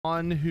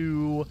on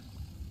who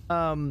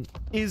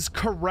is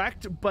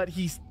correct, but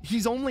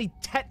he's only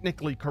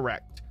technically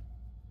correct.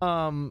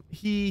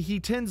 He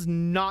tends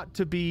not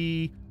to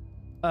be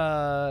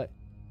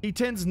he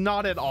tends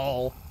not at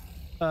all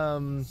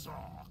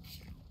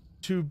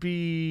to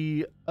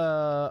be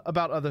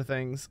about other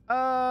things.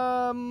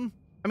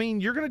 I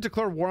mean, you're gonna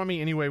declare war on me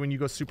anyway when you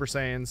go Super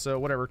Saiyan, so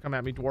whatever, come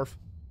at me, dwarf.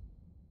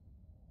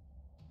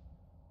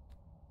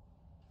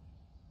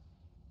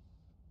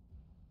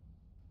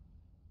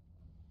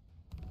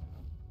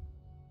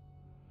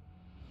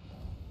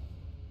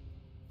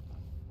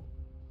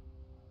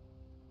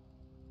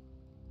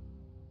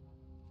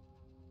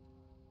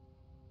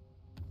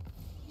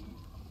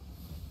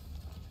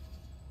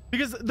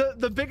 Because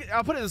the big,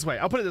 I'll put it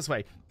this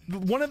way.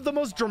 One of the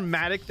most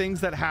dramatic things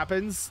that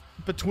happens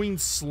between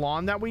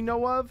Slann that we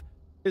know of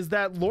is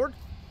that Lord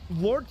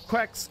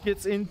Quex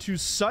gets into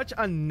such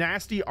a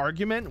nasty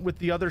argument with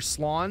the other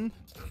Slann.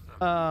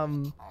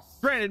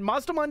 Granted,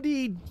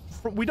 Mazdamundi,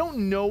 we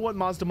don't know what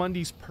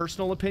Mazdamundi's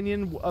personal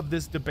opinion of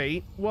this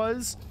debate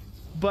was,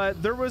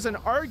 but there was an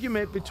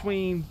argument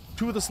between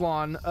two of the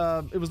Slann.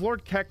 It was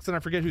Lord Kex and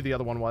I forget who the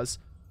other one was.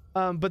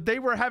 But they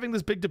were having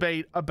this big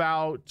debate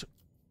about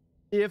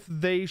if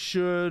they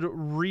should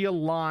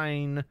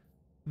realign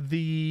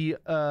the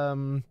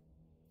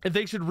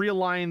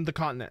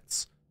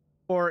continents,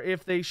 or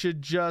if they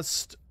should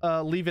just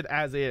leave it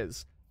as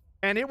is.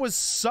 And it was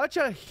such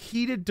a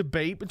heated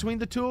debate between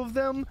the two of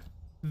them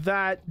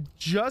that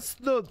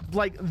just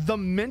the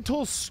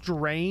mental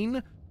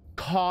strain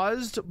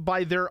caused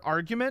by their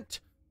argument,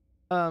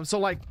 so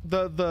like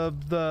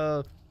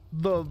the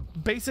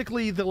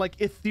basically the like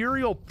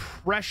ethereal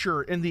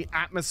pressure in the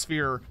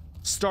atmosphere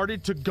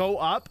started to go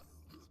up,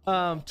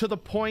 to the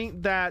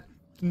point that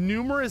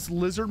numerous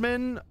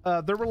lizardmen,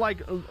 there were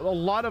like a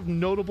lot of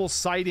notable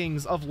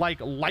sightings of like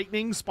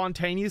lightning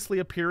spontaneously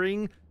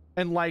appearing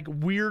and like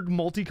weird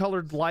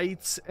multicolored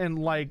lights and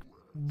like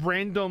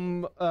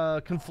random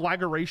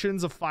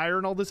conflagrations of fire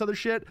and all this other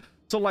shit.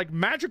 So like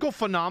magical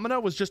phenomena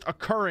was just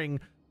occurring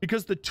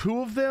because the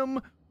two of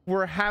them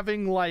were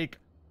having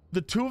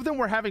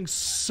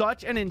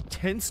such an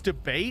intense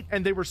debate,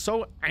 and they were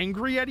so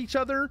angry at each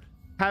other,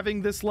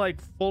 having this like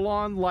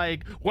full-on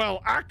like,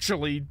 well,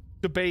 actually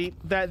debate,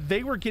 that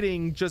they were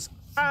getting just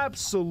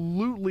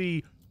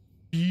absolutely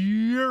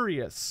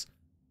furious.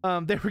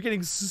 They were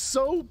getting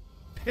so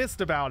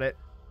pissed about it.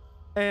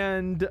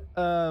 And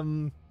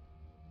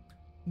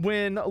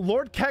when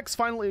Lord Kex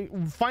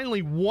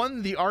finally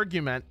won the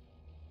argument,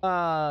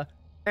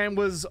 and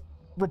was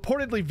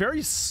reportedly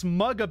very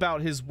smug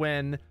about his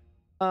win,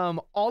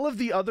 all of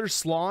the other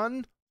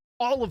Slann,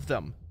 all of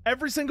them,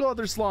 every single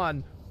other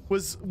Slann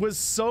was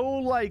so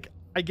like,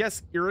 I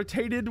guess,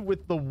 irritated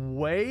with the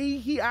way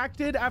he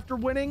acted after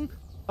winning,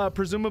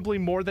 presumably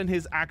more than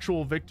his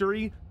actual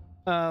victory,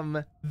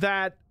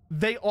 that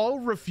they all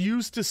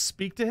refused to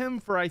speak to him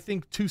for, I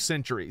think, 2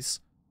 centuries.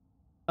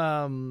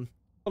 Hold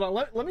on,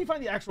 let me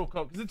find the actual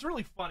quote, because it's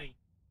really funny.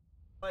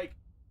 Like,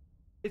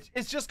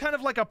 it's just kind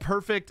of like a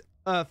perfect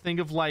thing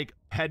of like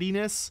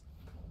pettiness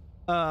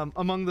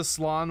among the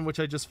Slann,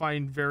 which I just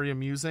find very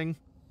amusing.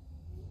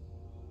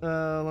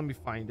 Let me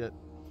find it.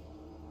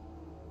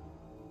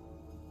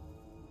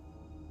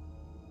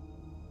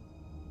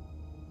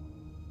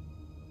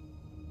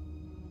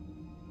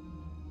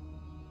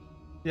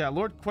 Yeah,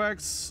 Lord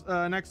Quex,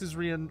 next is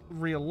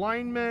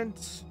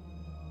realignment.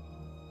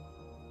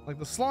 Like,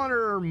 the Slann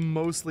are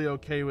mostly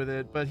okay with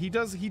it, but he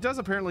does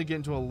apparently get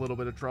into a little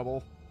bit of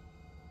trouble.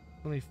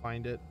 Let me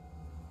find it.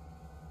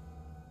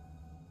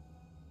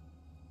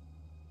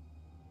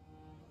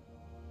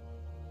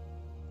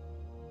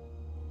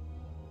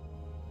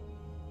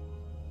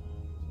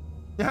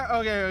 Yeah,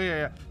 okay,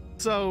 yeah.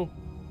 So,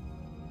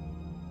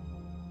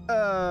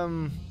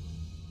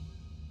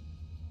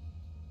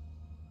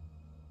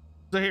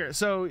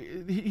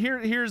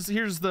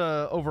 here's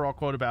the overall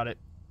quote about it.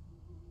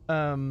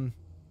 Over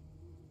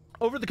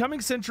the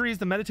coming centuries,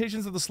 the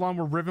meditations of the Slann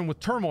were riven with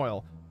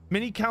turmoil.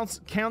 Many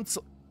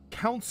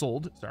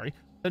counseled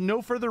that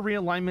no further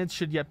realignments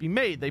should yet be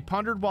made. They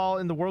pondered while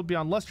in the world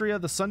beyond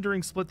Lustria, the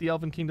Sundering split the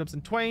Elven kingdoms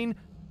in twain,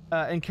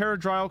 and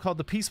Caradriel, called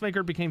the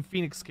Peacemaker, became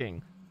Phoenix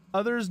King.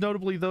 Others,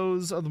 notably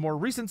those of the more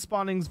recent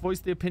spawnings,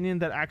 voiced the opinion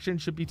that action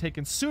should be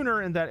taken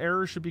sooner and that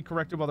errors should be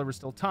corrected while there was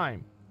still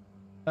time.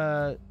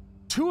 2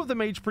 of the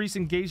mage priests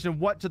engaged in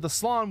what to the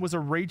Slann was a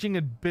raging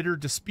and bitter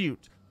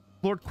dispute.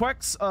 Lord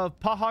Quex of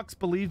Pahax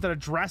believed that a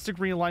drastic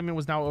realignment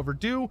was now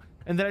overdue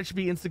and that it should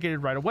be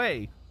instigated right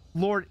away.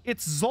 Lord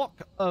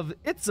Itzolk of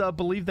Itza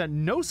believed that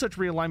no such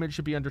realignment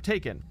should be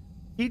undertaken.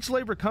 Each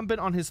lay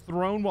recumbent on his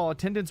throne while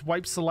attendants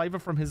wiped saliva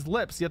from his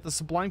lips, yet the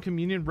sublime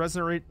communion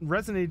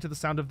resonated to the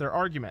sound of their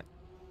argument.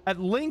 At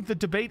length, the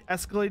debate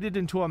escalated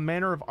into a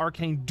manner of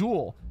arcane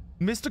duel.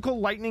 Mystical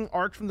lightning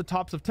arced from the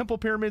tops of temple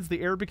pyramids,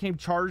 the air became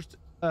charged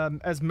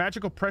as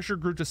magical pressure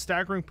grew to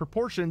staggering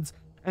proportions,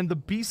 and the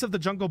beasts of the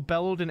jungle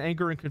bellowed in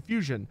anger and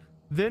confusion.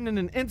 Then, in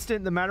an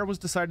instant, the matter was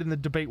decided and the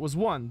debate was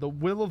won. The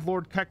will of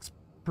Lord Kex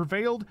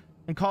prevailed,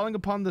 and calling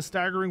upon the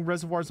staggering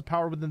reservoirs of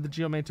power within the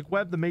geomantic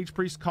web, the mage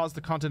priest caused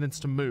the continents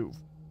to move,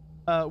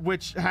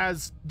 which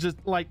has just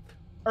like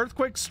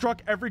earthquakes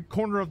struck every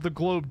corner of the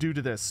globe due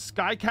to this.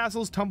 Sky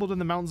castles tumbled in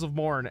the mountains of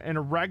Morn, and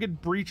a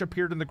ragged breach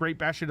appeared in the great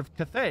bastion of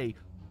Cathay,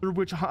 through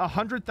which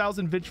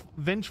 100,000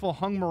 vengeful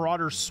hung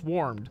marauders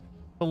swarmed.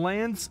 The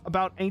lands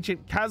about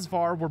ancient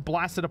Kasvar were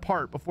blasted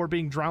apart before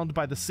being drowned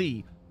by the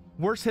sea.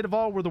 Worst hit of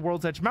all were the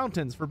World's Edge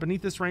Mountains, for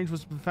beneath this range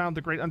was found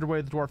the great underway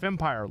of the Dwarf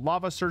Empire.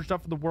 Lava surged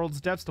up from the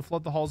world's depths to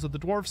flood the halls of the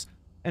dwarfs,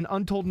 and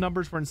untold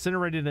numbers were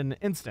incinerated in an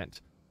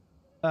instant.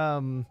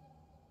 The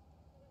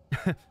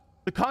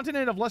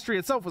continent of Lustria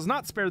itself was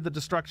not spared the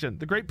destruction.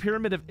 The great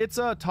pyramid of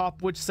Itza,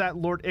 atop which sat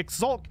Lord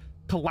Ixzolk,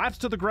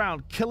 collapsed to the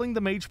ground, killing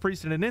the mage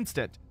priest in an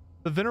instant.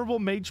 The venerable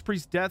mage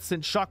priest's death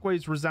sent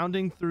shockwaves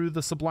resounding through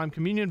the sublime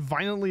communion,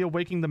 violently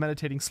awaking the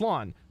meditating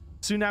Slann.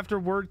 Soon after,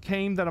 word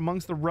came that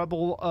amongst the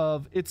rubble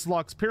of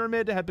Itzlok's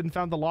pyramid had been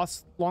found the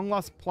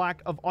long-lost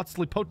plaque of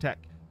Otzlipotek.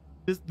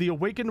 The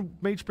awakened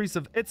mage priest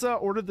of Itza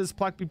ordered this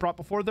plaque be brought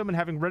before them, and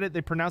having read it,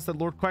 they pronounced that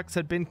Lord Quex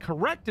had been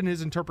correct in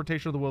his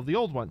interpretation of the will of the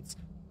Old Ones.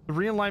 The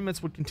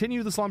realignments would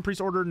continue the Slann priest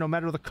order no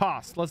matter the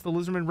cost, lest the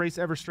Lizardman race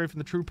ever stray from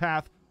the true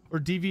path or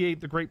deviate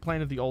the great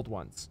plan of the Old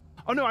Ones.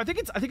 Oh no, I think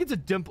it's a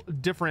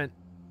different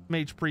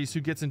mage priest who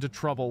gets into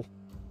trouble.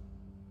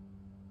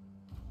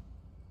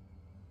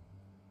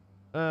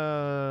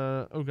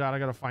 Oh god, I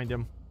gotta find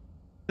him,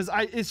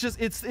 because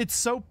it's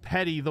so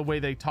petty the way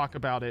they talk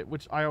about it,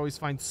 which I always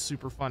find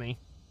super funny.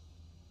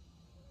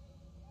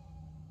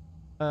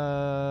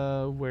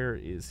 Where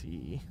is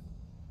he?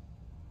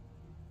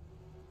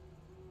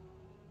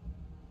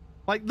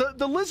 Like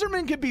the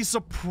Lizardmen can be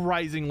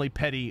surprisingly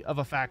petty of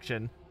a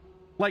faction.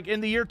 Like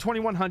in the year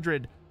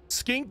 2100,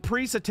 skink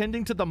priests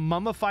attending to the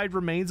mummified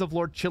remains of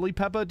Lord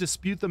Chilipeppa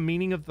dispute the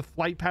meaning of the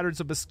flight patterns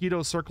of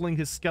mosquitoes circling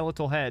his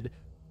skeletal head.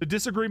 The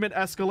disagreement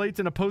escalates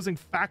and opposing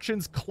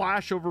factions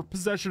clash over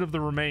possession of the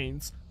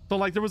remains. So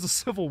like there was a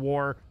civil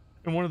war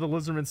in one of the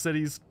Lizardman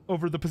cities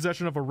over the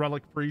possession of a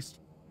relic priest.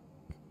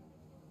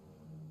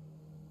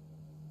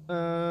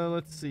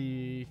 Let's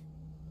see.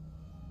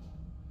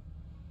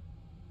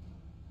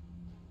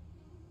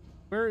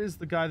 Where is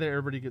the guy that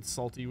everybody gets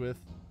salty with?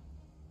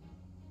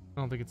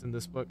 I don't think it's in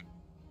this book.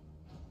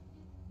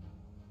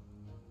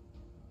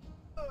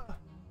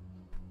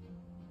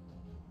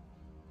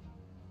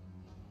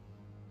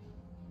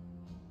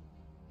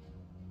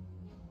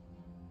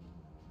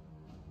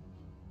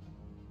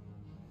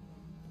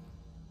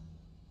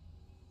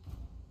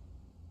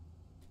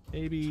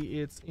 Maybe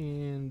it's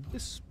in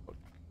this book.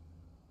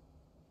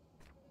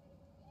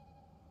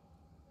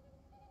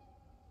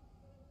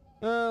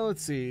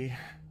 Let's see.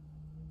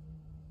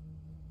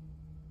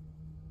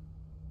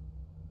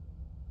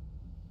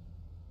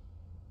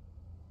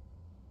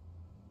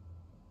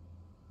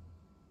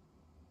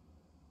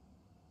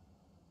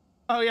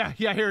 Oh yeah,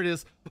 here it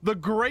is. The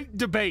Great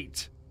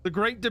Debate. The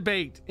Great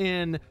Debate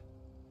in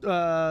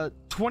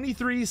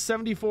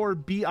 2374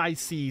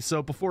 BIC,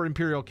 so before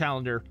Imperial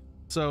Calendar.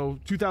 So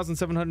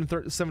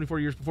 2,774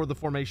 years before the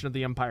formation of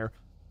the Empire.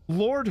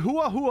 Lord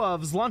Huahua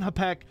of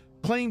Zlanhapek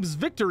claims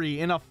victory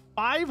in a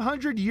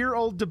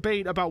 500-year-old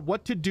debate about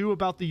what to do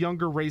about the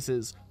younger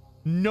races.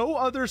 No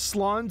other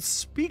Slann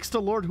speaks to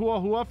Lord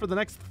Huahua for the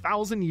next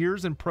 1,000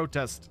 years in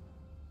protest.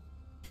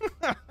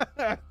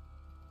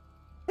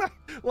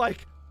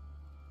 Like,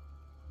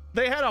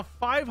 they had a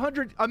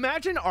 500...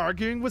 Imagine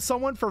arguing with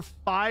someone for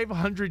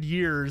 500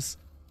 years,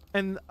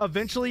 and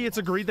eventually it's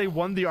agreed they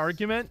won the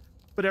argument,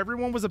 but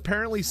everyone was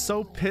apparently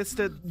so pissed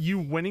at you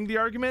winning the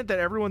argument that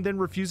everyone then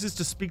refuses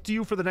to speak to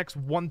you for the next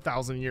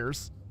 1,000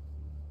 years.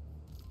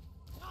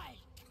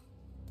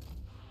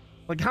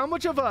 Like, how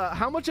much of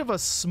a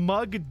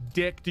smug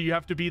dick do you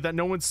have to be that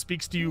no one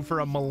speaks to you for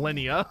a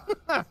millennia?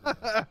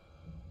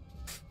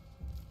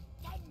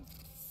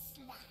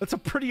 That's a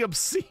pretty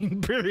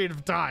obscene period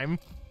of time.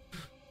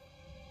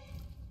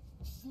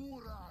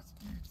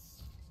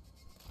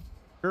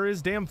 Sure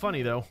is damn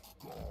funny, though.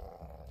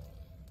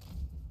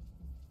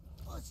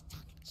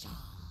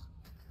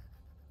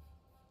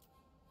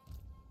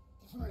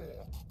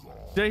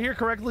 Did I hear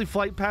correctly?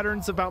 Flight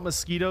patterns about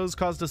mosquitoes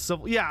caused a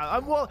civil... Yeah,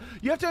 well,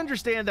 you have to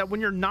understand that when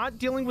you're not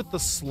dealing with the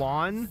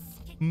Slann,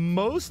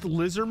 most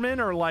lizardmen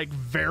are, like,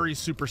 very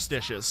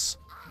superstitious.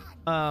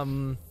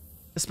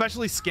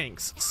 Especially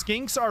skinks.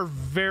 Skinks are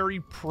very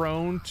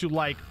prone to,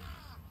 like,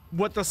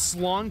 what the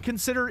Slann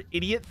consider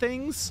idiot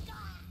things.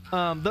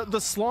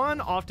 The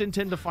Slann often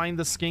tend to find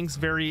the skinks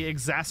very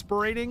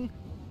exasperating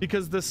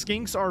because the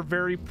skinks are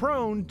very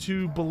prone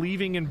to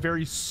believing in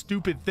very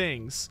stupid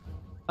things.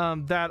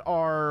 That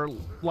are,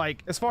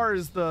 like, as far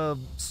as the...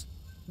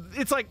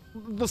 It's like,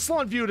 the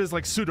Slann view it as,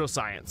 like,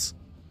 pseudoscience.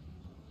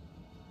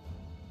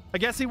 I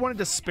guess he wanted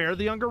to spare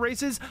the younger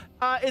races.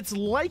 It's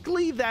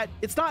likely that...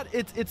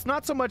 It's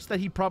not so much that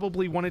he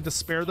probably wanted to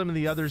spare them and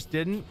the others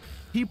didn't.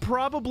 He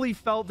probably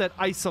felt that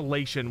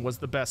isolation was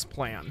the best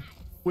plan,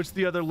 which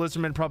the other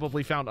lizardmen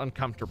probably found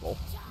uncomfortable.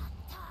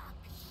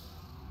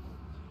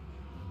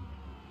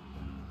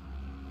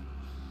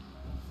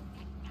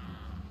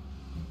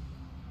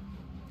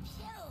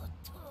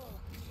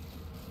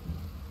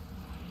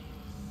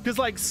 Because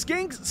like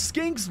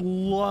skinks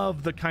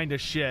love the kind of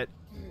shit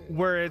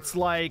where it's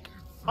like,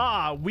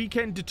 we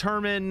can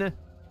determine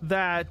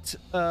that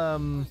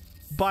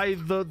by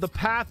the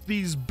path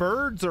these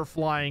birds are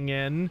flying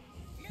in,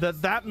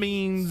 that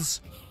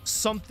means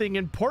something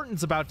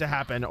important's about to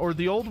happen, or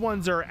the old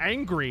ones are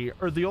angry,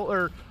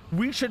 or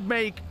we should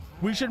make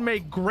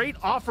great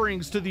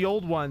offerings to the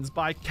old ones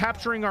by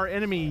capturing our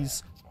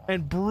enemies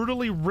and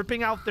brutally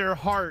ripping out their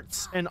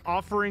hearts and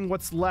offering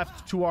what's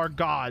left to our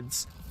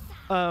gods.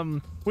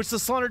 Which the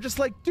Slann are just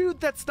like, dude,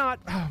 that's not,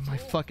 oh my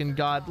fucking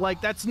god, like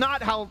that's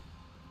not how,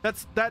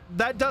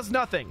 that does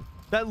nothing.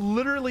 That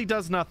literally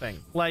does nothing.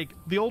 Like,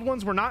 the old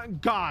ones were not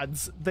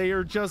gods, they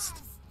are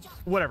just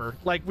whatever.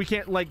 Like, we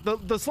can't, like,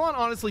 the Slann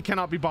honestly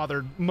cannot be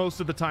bothered most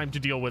of the time to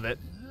deal with it.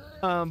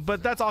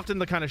 But that's often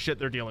the kind of shit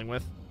they're dealing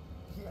with.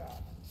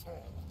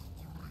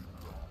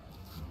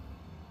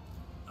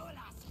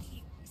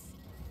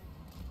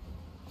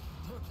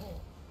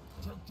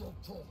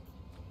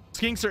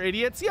 Skinks are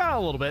idiots? Yeah, a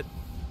little bit.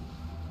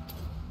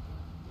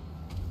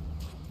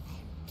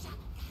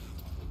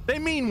 They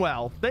mean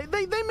well. They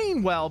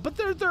mean well, but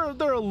they're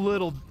a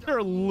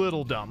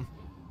little dumb.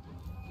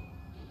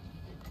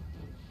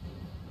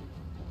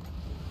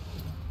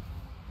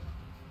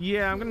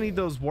 Yeah, I'm gonna need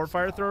those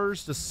warfire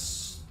throwers to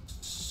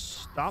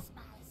stop.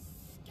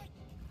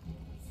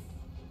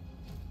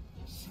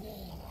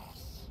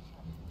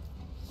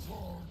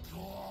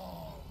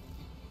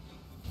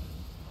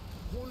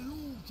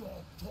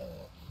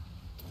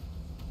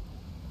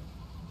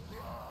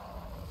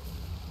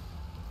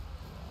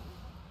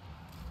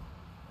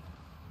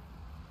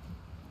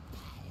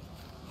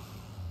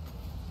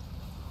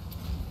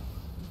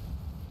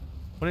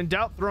 When in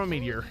doubt, throw a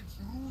meteor.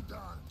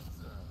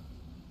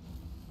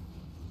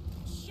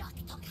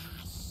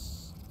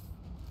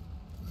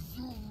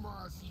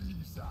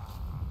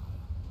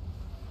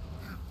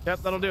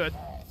 Yep, that'll do it.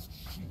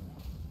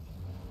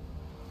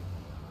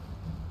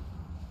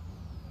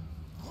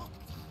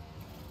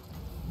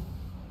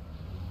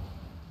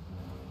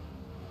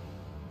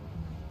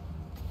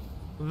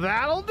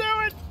 That'll do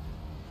it.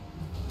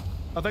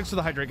 Oh, thanks for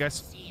the hydrate,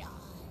 guys.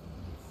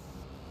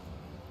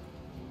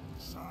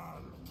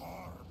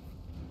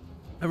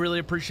 I really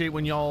appreciate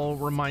when y'all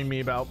remind me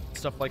about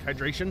stuff like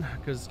hydration,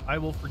 because I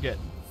will forget.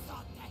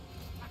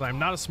 But I'm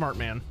not a smart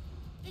man.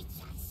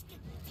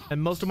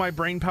 And most of my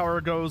brain power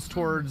goes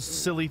towards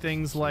silly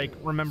things like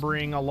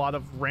remembering a lot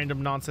of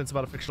random nonsense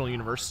about a fictional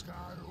universe.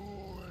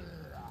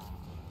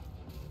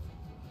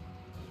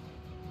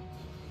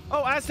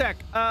 Oh, Aztec.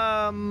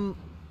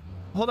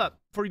 Hold up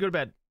before you go to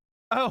bed.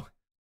 Oh,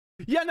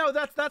 yeah, no,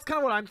 that's kind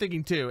of what I'm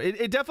thinking too.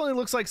 It definitely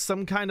looks like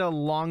some kind of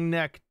long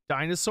neck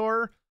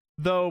dinosaur,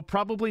 though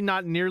probably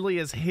not nearly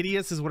as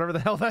hideous as whatever the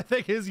hell that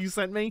thing is you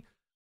sent me.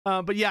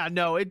 But yeah,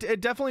 no, it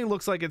definitely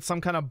looks like it's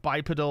some kind of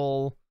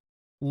bipedal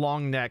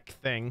long neck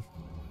thing.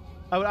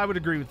 I would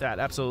agree with that,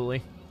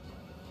 absolutely.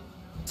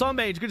 Saw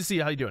Mage, good to see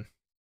you. How you doing?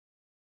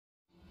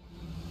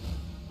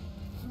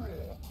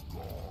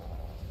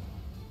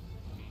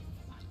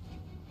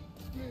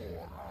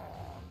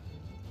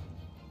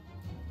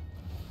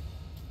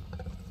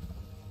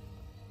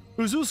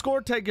 Uzu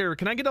Score Tiger,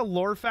 can I get a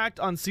lore fact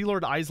on Sea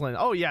Lord Island?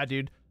 Oh yeah,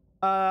 dude.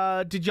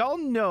 Did y'all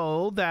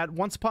know that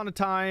once upon a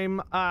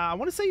time, I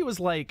want to say it was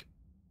like,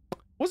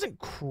 wasn't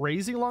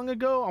crazy long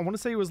ago. I want to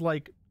say it was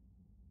like,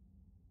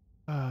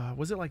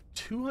 was it like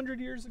 200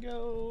 years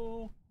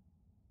ago?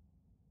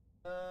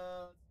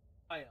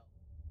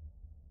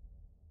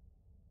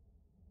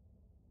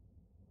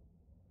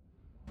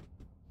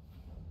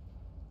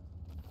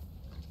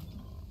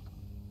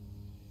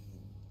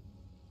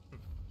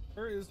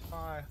 Where is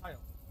my Hyle?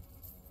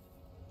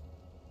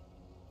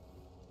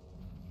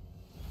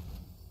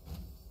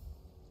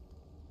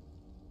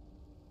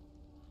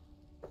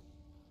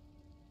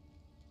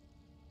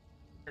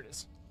 There it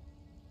is.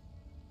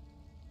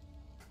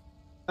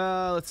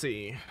 Let's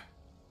see.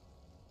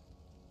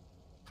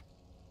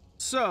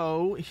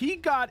 So he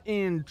got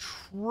in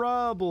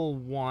trouble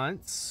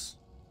once.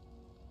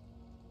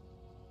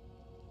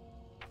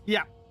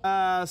 Yeah.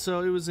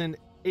 So it was in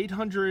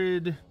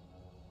 800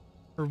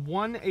 or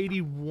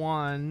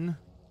 181.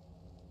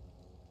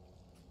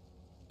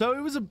 So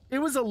it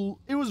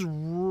was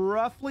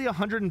roughly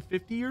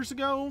 150 years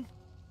ago.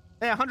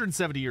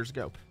 170 years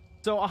ago.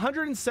 So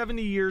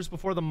 170 years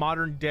before the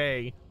modern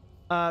day.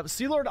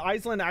 Sea Lord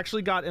Island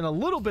actually got in a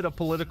little bit of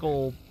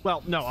political,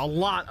 well, no,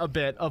 a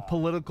bit of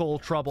political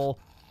trouble,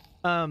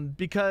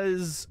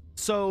 because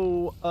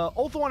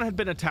Ulthuan had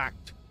been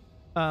attacked.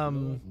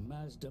 Lord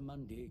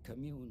Mazdamundi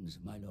communes,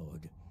 my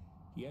lord,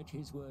 yet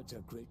his words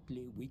are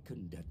greatly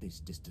weakened at this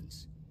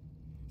distance.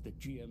 The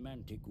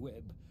geomantic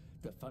web,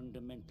 the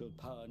fundamental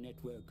power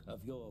network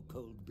of your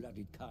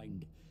cold-blooded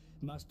kind,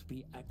 must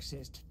be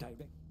accessed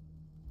direct.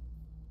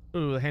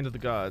 Ooh, the Hand of the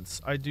Gods.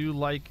 I do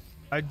like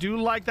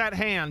that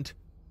hand.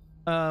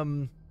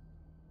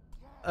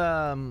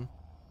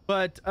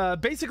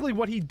 But basically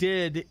what he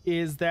did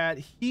is that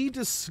he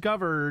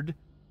discovered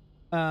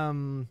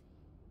that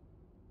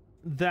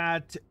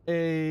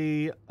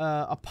a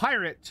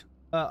pirate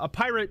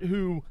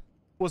who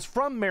was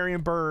from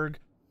Marienburg,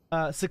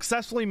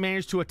 successfully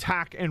managed to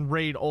attack and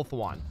raid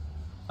Ulthuan.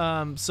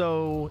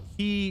 So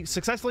he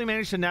successfully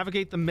managed to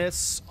navigate the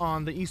mists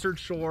on the eastern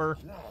shore,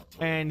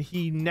 and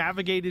he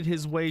navigated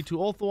his way to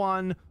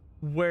Ulthuan,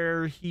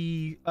 where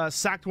he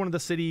sacked one of the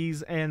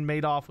cities and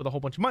made off with a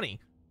whole bunch of money,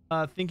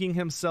 thinking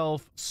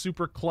himself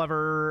super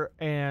clever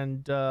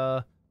and,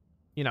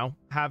 you know,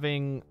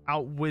 having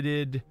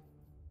outwitted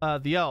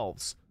the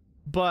elves.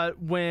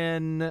 But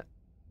when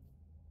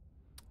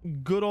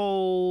good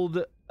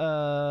old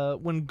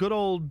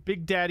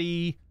Big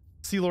Daddy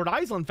Sea Lord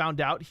Island found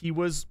out, he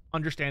was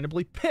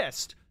understandably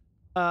pissed.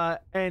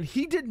 And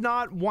he did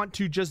not want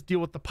to just deal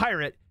with the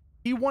pirate.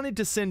 He wanted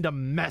to send a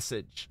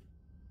message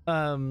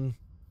to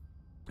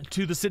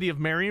the city of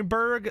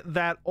Marienburg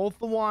that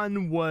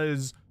Ulthuan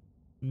was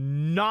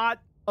not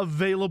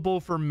available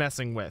for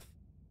messing with.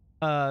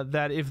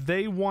 That if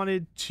they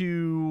wanted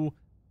to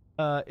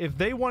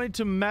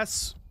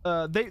mess,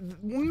 they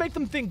make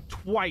them think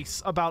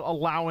twice about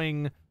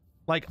allowing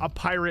like a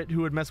pirate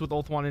who would mess with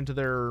Ulthuan into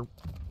their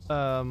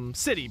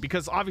city,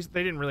 because obviously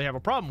they didn't really have a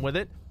problem with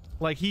it.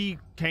 Like, he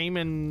came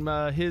and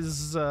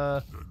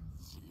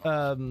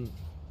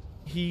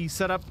he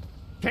set up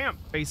camp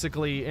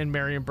basically in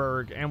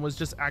Marienburg and was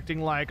just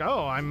acting like,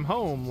 oh, I'm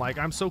home, like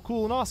I'm so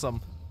cool and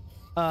awesome.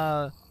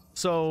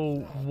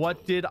 So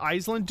what did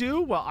Iceland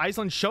do? Well,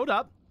 Iceland showed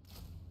up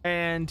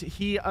and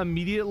he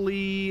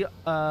immediately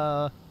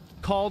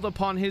called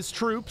upon his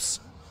troops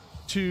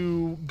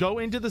to go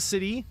into the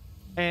city,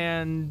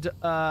 and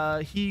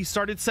he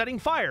started setting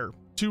fire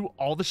to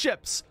all the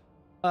ships.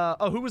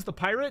 Oh, who was the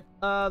pirate?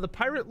 The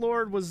pirate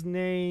lord was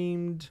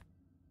named,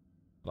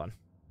 hold on.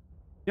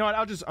 You know what?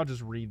 I'll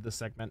just read the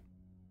segment.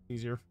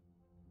 Easier.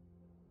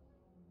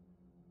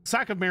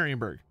 Sack of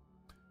Marienburg.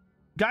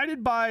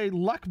 Guided by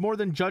luck more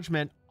than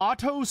judgment,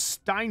 Otto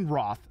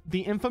Steinroth,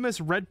 the infamous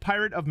Red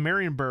Pirate of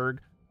Marienburg,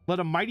 led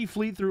a mighty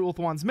fleet through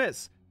Ulthuan's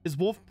mists. His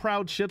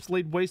wolf-prowed ships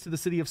laid waste to the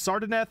city of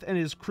Sardineth, and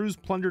his crews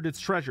plundered its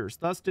treasures.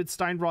 Thus did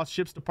Steinroth's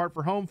ships depart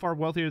for home, far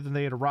wealthier than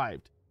they had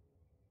arrived.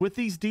 With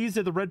these deeds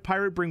did the Red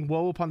Pirate bring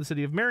woe upon the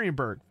city of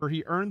Marienburg, for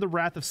he earned the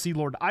wrath of Sea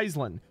Lord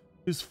Island,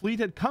 whose fleet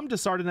had come to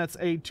Sardineth's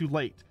aid too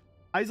late.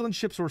 Island's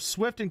ships were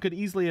swift and could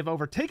easily have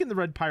overtaken the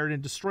Red Pirate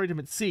and destroyed him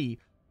at sea,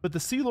 but the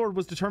Sea Lord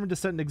was determined to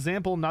set an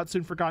example not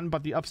soon forgotten by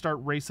the upstart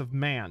race of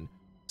man.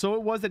 So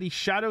it was that he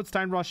shadowed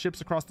Steinroth's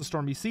ships across the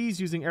stormy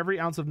seas, using every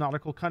ounce of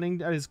nautical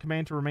cunning at his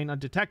command to remain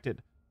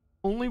undetected.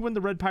 Only when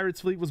the Red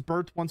Pirate's fleet was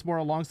berthed once more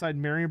alongside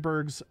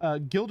Marienburg's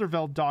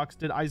Gilderveld docks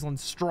did Iceland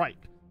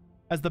strike.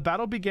 As the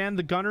battle began,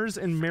 the gunners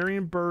in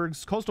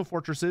Marienburg's coastal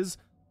fortresses,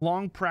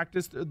 long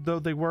practiced though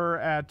they were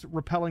at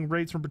repelling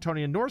raids from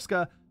Bretonnia and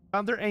Norska,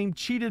 found their aim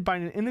cheated by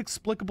an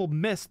inexplicable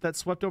mist that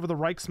swept over the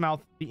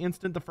Reichsmouth the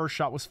instant the first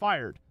shot was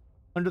fired.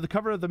 Under the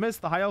cover of the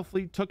mist, the High Elf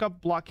fleet took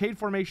up blockade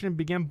formation and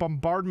began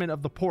bombardment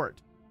of the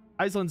port.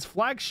 Iceland's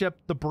flagship,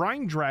 the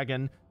Brine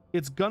Dragon,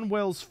 its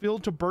gunwales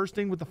filled to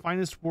bursting with the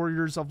finest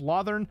warriors of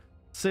Lothern,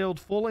 sailed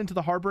full into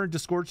the harbor and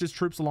disgorged his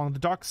troops along the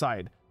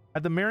dockside.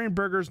 Had the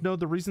Marienburgers known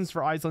the reasons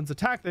for Iceland's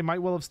attack, they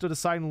might well have stood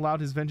aside and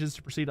allowed his vengeance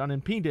to proceed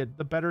unimpeded,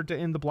 the better to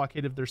end the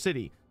blockade of their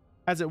city.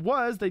 As it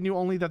was, they knew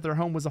only that their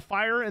home was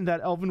afire and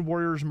that elven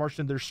warriors marched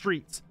in their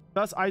streets.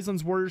 Thus,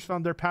 Iceland's warriors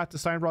found their path to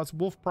Steinroth's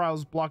wolf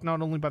prows, blocked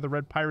not only by the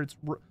Red Pirates'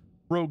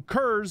 rogue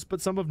curs,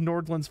 but some of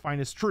Nordland's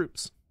finest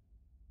troops.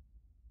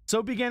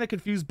 So began a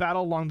confused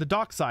battle along the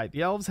dockside.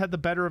 The elves had the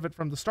better of it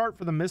from the start,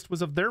 for the mist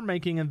was of their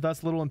making and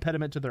thus little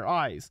impediment to their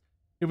eyes.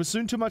 It was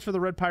soon too much for the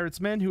Red Pirates'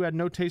 men, who had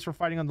no taste for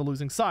fighting on the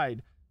losing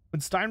side.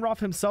 When Steinroth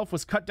himself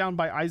was cut down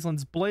by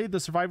Iceland's blade, the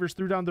survivors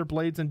threw down their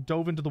blades and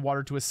dove into the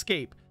water to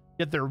escape.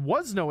 Yet there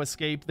was no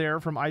escape there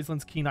from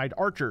Iceland's keen-eyed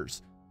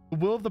archers. The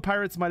will of the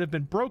pirates might have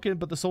been broken,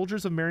 but the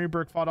soldiers of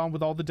Marienburg fought on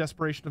with all the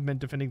desperation of men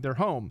defending their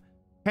home.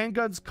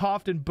 Handguns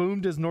coughed and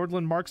boomed as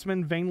Nordland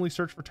marksmen vainly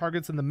searched for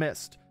targets in the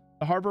mist.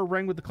 The harbor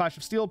rang with the clash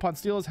of steel upon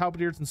steel as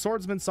halberdiers and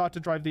swordsmen sought to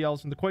drive the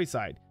elves from the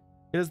quayside.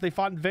 Yet as they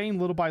fought in vain,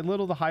 little by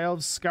little, the high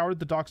elves scoured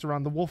the docks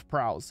around the wolf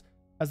prows.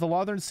 As the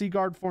Lothern Sea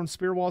Guard formed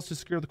spear walls to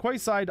secure the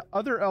quayside,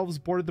 other elves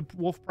boarded the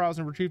wolf prows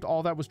and retrieved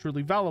all that was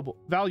truly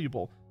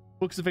valuable.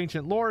 Books of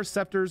ancient lore,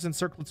 scepters, and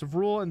circlets of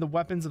rule, and the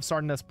weapons of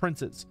Sardineth's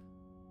princes.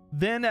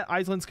 Then, at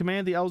Iceland's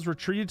command, the elves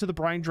retreated to the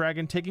Brine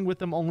Dragon, taking with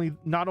them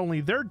not only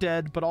their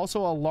dead, but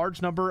also a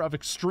large number of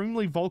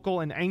extremely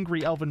vocal and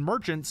angry elven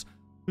merchants,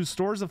 whose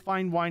stores of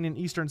fine wine and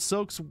eastern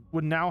silks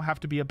would now have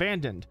to be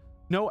abandoned.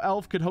 No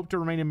elf could hope to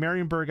remain in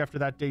Marienburg after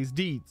that day's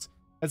deeds.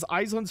 As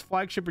Iceland's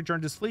flagship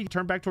returned his fleet, he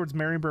turned back towards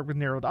Marienburg with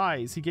narrowed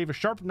eyes. He gave a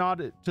sharp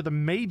nod to the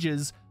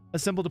mages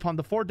assembled upon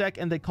the foredeck,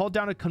 and they called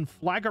down a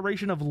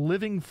conflagration of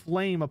living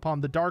flame upon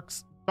the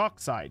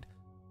dockside.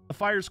 The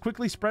fires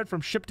quickly spread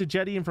from ship to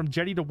jetty and from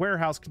jetty to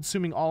warehouse,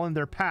 consuming all in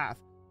their path.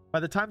 By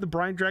the time the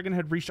Brine Dragon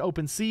had reached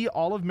open sea,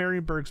 all of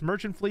Marienburg's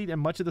merchant fleet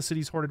and much of the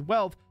city's hoarded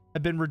wealth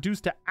had been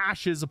reduced to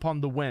ashes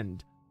upon the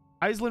wind.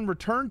 Iceland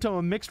returned to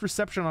a mixed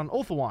reception on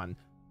Ulthuan.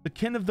 The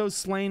kin of those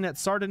slain at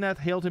Sardineth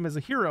hailed him as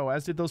a hero,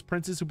 as did those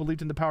princes who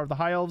believed in the power of the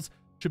High Elves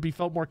should be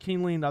felt more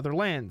keenly in other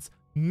lands.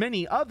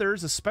 Many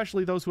others,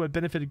 especially those who had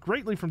benefited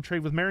greatly from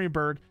trade with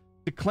Marienburg,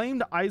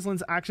 declaimed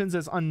Iceland's actions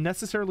as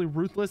unnecessarily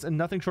ruthless and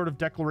nothing short of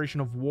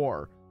declaration of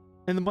war.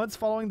 In the months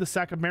following the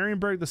sack of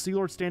Marienburg, the Sea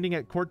Lord standing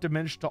at court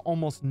diminished to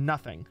almost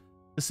nothing.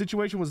 The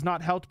situation was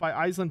not helped by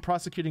Iceland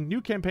prosecuting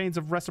new campaigns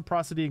of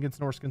reciprocity against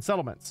Norscan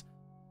settlements.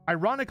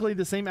 Ironically,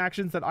 the same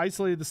actions that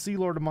isolated the Sea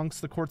Lord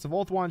amongst the courts of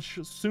Ulthuan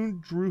soon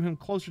drew him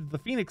closer to the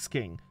Phoenix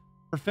King,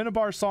 for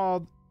Finnebar saw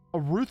a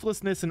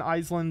ruthlessness in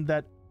Iceland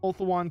that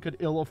Ulthuan could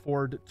ill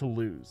afford to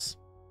lose.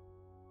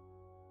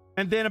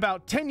 And then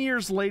about 10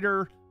 years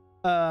later,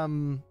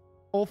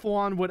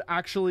 Ulthuan would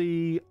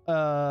actually,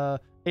 a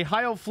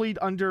high elf fleet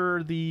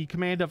under the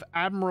command of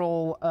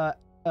Admiral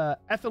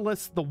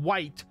Ethelus the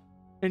White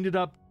ended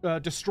up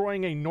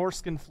destroying a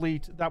Norscan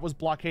fleet that was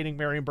blockading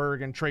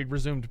Marienburg, and trade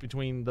resumed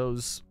between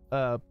those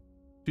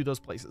those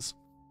places.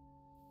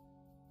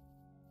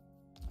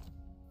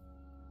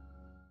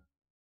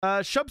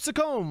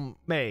 Shubsacome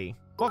May,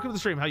 welcome to the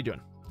stream. How you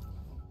doing?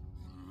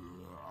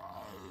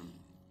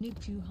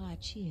 Nubju High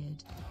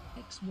cheered.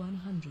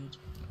 X100.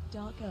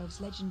 Dark Elves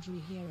legendary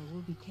hero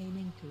will be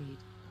Kanin Creed.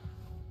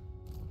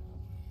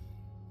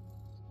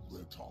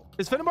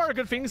 Is Finnebar a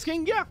good Phoenix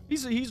King? Yeah,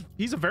 he's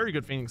a very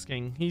good Phoenix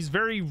King. He's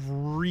very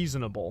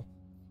reasonable.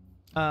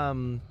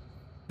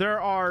 There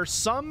are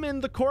some in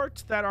the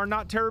court that are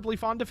not terribly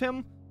fond of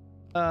him,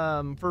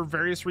 for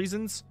various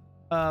reasons.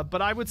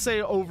 But I would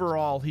say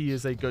overall he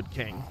is a good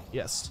king.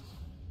 Yes.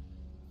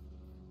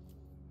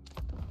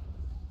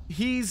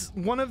 He's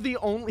one of the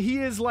only, he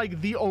is like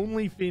the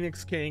only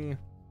Phoenix King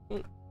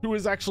who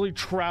has actually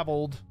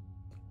traveled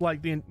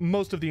like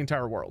most of the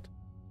entire world.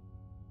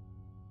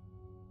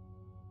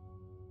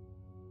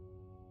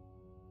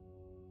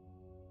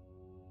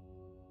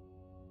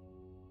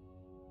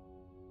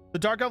 The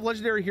Dark Elf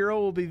legendary hero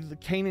will be the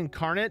Cain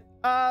incarnate.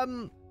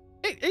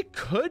 It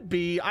could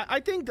be. I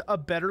think a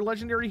better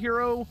legendary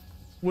hero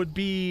would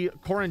be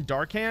Corrin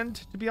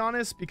Darkhand, to be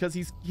honest, because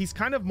he's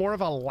kind of more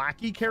of a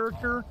lackey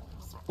character.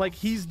 Like,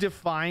 he's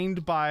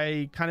defined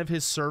by kind of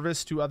his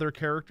service to other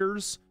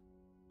characters,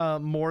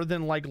 more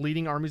than like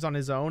leading armies on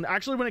his own.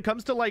 Actually, when it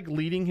comes to like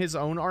leading his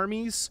own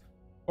armies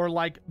or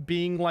like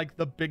being like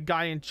the big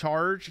guy in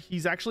charge,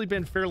 he's actually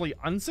been fairly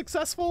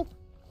unsuccessful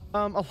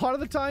a lot of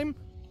the time.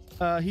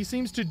 He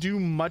seems to do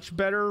much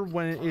better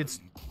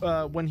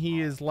when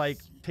he is like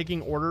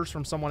taking orders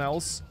from someone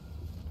else,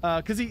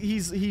 because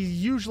he's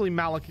usually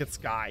Malekith's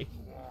guy.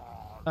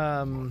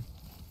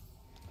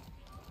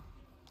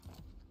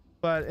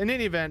 But in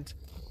any event,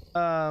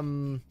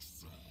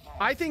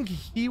 I think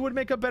he would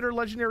make a better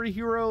legendary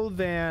hero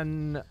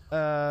than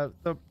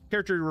the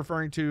character you're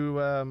referring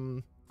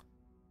to.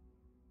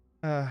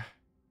 Oh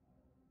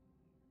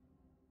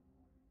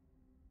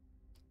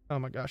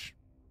my gosh,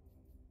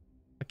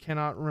 I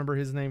cannot remember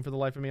his name for the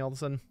life of me all of a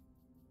sudden.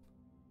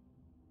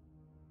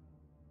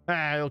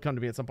 It'll come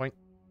to me at some point.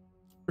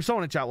 Or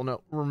someone in chat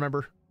will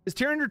remember. Is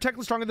Tyrion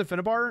technically stronger than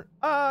Finnebar?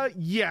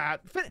 Yeah.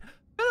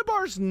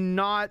 Finnebar's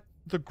not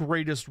the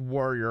greatest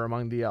warrior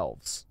among the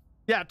elves.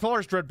 Yeah,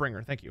 Talar's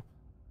Dreadbringer, thank you.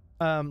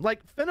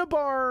 Like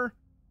Finnebar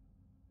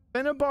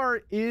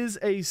is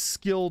a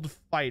skilled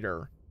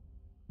fighter,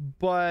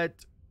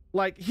 but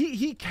like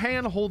he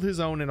can hold his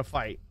own in a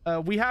fight.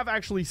 We have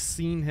actually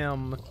seen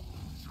him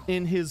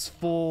in his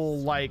full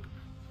like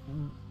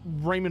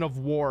raiment of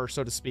war,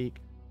 so to speak,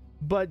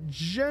 but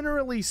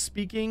generally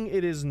speaking,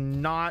 it is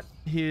not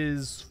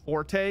his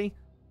forte.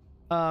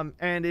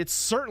 And it's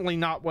certainly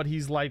not what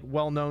he's like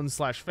well-known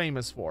 /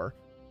 famous for.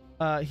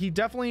 He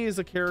definitely is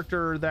a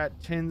character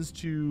that tends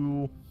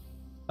to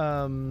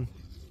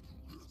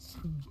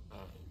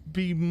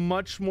be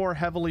much more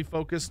heavily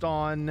focused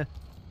on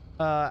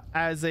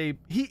as a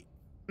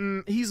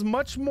he's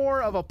much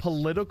more of a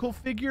political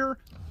figure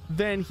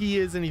than he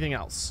is anything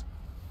else.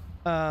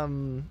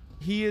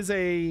 He's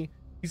an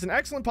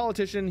excellent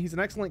politician, he's an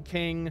excellent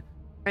king,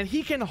 and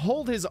he can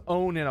hold his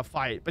own in a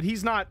fight, but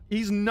he's not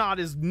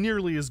as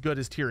nearly as good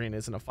as Tyrion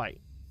is in a fight.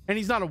 And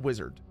he's not a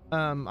wizard.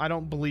 I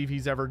don't believe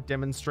he's ever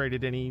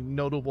demonstrated any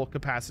notable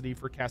capacity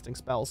for casting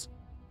spells.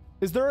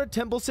 Is there a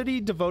temple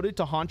city devoted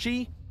to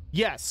Hanchi?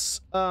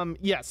 Yes.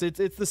 Yes,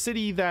 it's the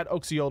city that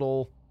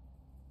Oxiodal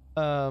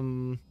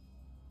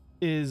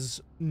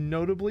is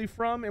notably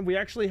from, and we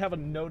actually have a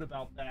note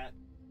about that.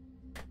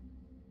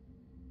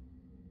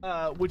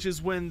 Which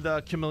is when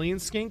the chameleon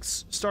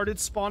skinks started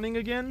spawning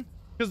again.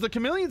 Because the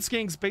chameleon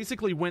skinks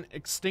basically went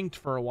extinct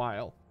for a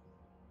while.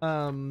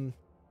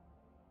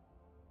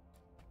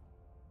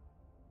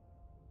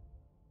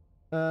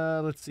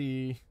 Let's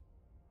see.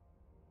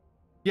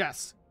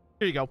 Yes,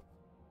 here you go.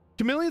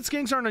 Chameleon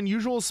skinks are an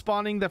unusual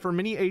spawning that for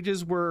many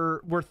ages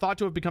were thought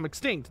to have become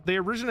extinct. They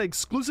originate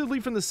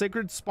exclusively from the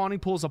sacred spawning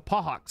pools of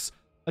Pahaks,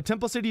 a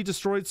temple city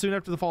destroyed soon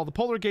after the fall of the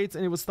Polar Gates,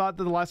 and it was thought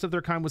that the last of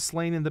their kind was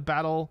slain in the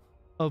Battle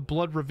of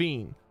Blood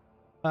Ravine.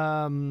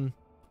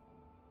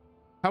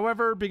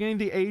 However, beginning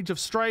the Age of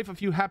Strife, a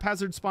few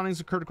haphazard spawnings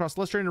occurred across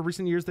Lustria, and in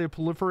recent years they have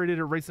proliferated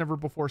at rates never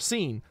before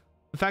seen.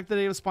 The fact that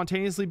they have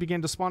spontaneously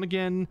began to spawn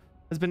again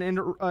has been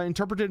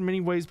interpreted in many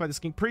ways by the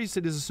skink priests.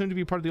 It is assumed to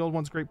be part of the Old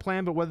One's great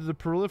plan, but whether the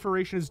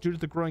proliferation is due to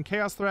the growing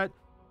chaos threat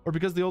or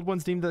because the Old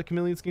Ones deemed that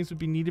chameleon skinks would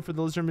be needed for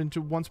the lizardmen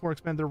to once more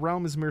expand their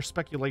realm is mere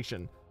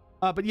speculation.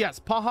 But yes,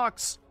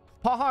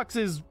 Pawhawks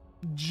is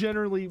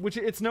generally, which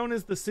it's known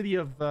as the city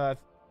of, I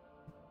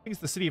think it's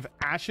the city of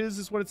ashes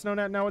is what it's known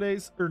as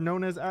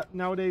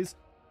nowadays.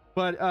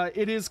 But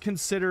it is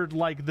considered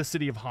like the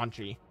city of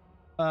Hanchi.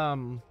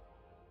 And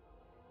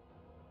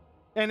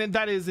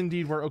that is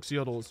indeed where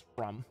Oxyotl is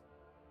from.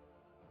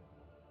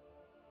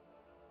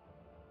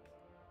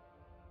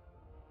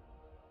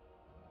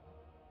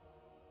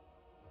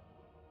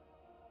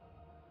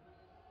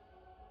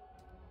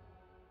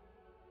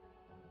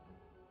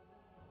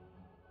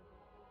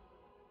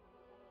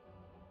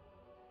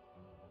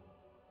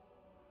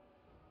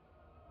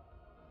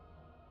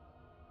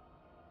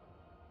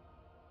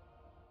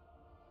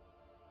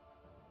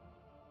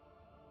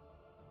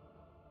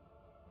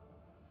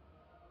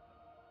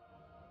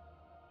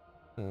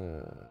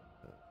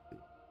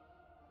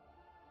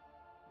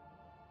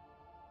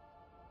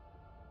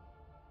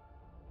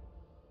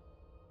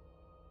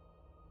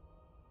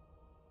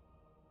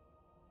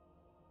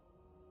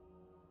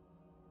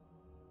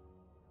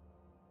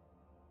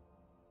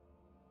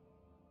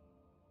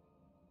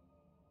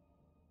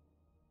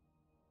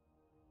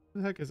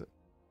 What the heck is it?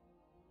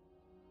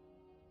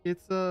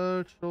 It's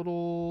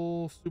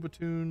Chodel,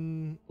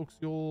 Subatoon,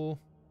 Oxiol,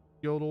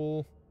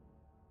 Yodel,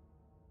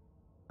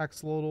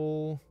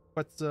 Axolotl,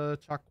 Quetzal,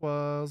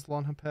 Chakwa,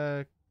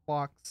 Zlonhapek,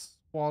 Phlox,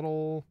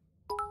 Swaddle,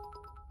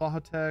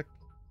 Bahotek,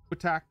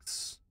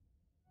 Quitax,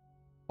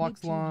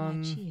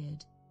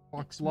 Phloxlon,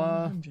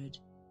 Phloxla,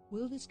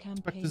 Will this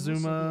campaign also be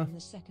Spectazuma. on the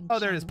second Oh,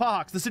 there it is. channel?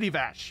 Pawhawks, the city of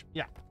Ash.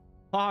 Yeah.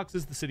 Pawhawks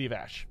is the city of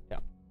Ash. Yeah.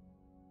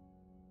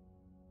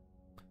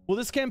 Will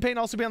this campaign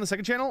also be on the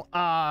second channel?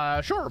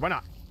 Sure. Why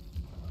not?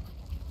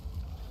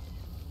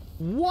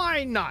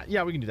 Why not?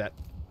 Yeah, we can do that.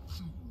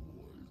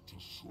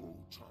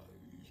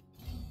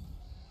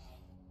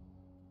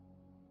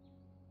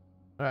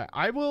 All right.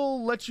 I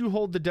will let you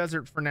hold the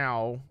desert for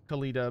now,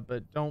 Khalida,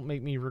 but don't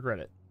make me regret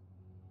it.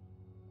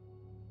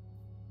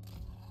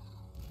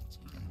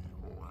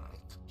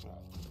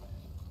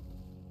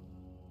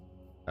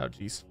 Oh,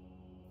 jeez.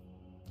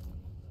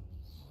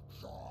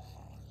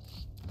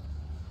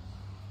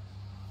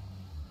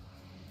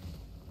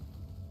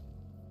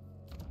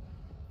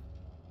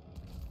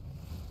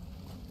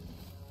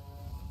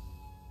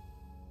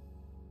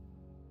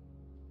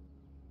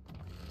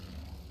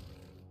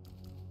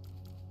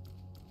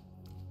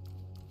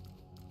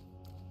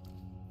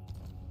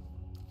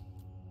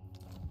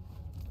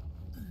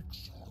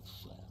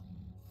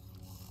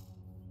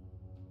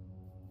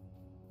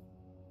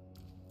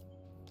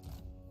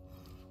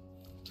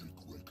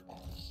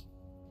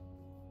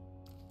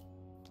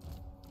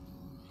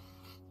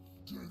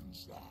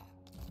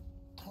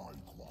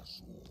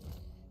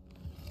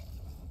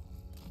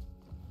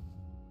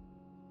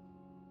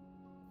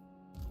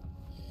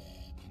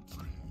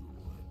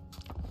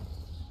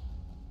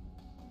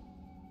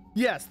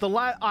 Yes,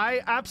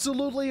 I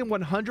absolutely and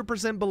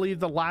 100% believe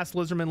the last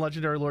Lizardman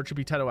Legendary Lord should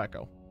be Teto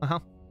Echo. Uh-huh.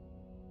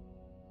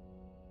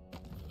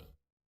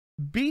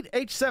 Beat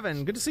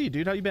H7. Good to see you,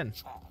 dude. How you been?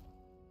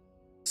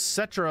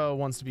 Cetra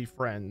wants to be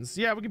friends.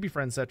 Yeah, we can be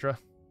friends, Cetra.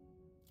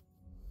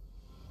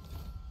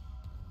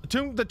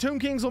 The Tomb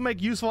Kings will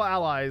make useful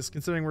allies,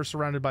 considering we're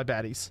surrounded by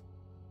baddies.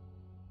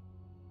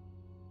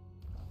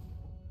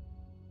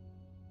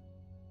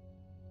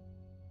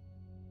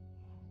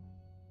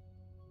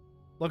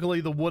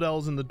 Luckily, the Wood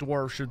Elves and the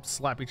Dwarves should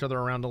slap each other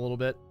around a little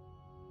bit.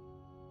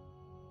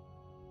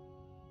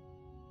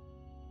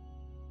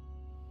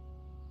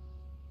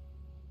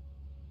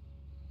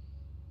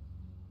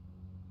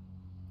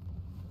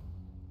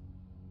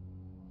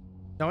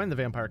 Oh, and the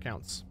Vampire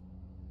counts.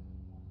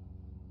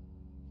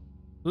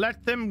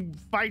 Let them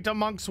fight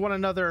amongst one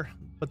another,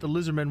 but the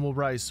Lizardmen will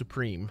rise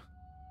supreme.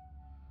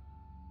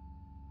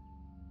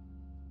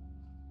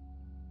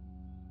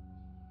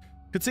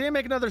 Could Saiyan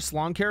make another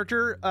Slong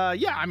character?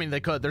 Yeah, I mean, they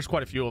could. There's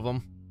quite a few of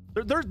them.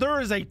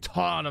 There is a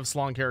ton of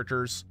Slong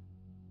characters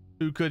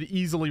who could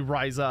easily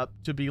rise up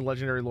to be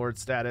Legendary Lord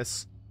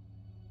status.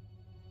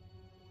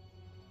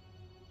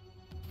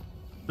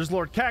 There's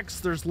Lord Kex.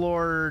 There's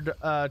Lord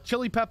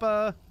Chili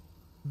Peppa.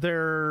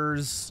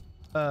 There's...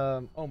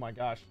 oh my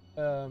gosh.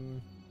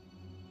 There's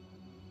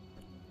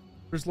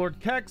Lord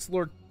Kex,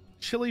 Lord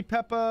Chili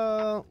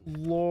Peppa,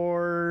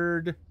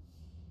 Lord...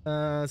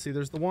 let's see,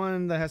 there's the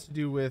one that has to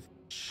do with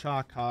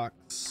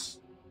Shockhawks.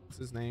 What's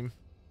his name?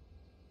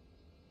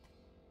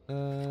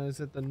 Is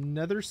it the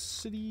Nether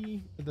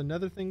City? The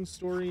Nether Thing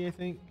story, I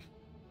think?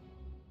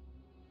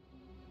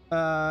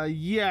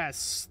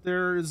 Yes.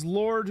 There's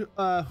Lord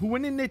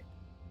Huintin...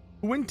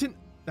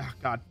 Oh,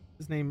 God.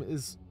 His name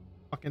is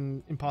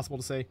fucking impossible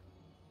to say.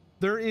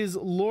 There is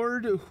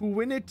Lord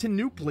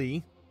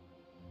Huintinukli.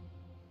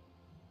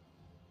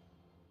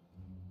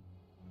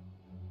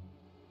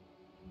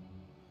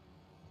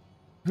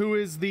 Who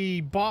is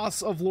the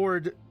boss of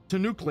Lord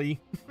Tanukli.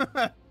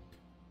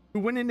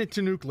 Who went into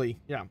Tanukli,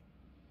 yeah.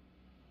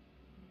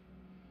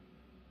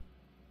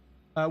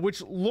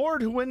 which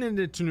Lord who went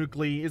into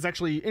Tanukli is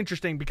actually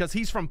interesting because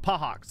he's from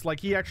Pahax. Like,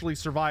 he actually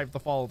survived the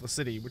fall of the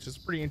city, which is a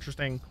pretty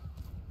interesting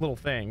little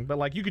thing. But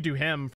like, you could do him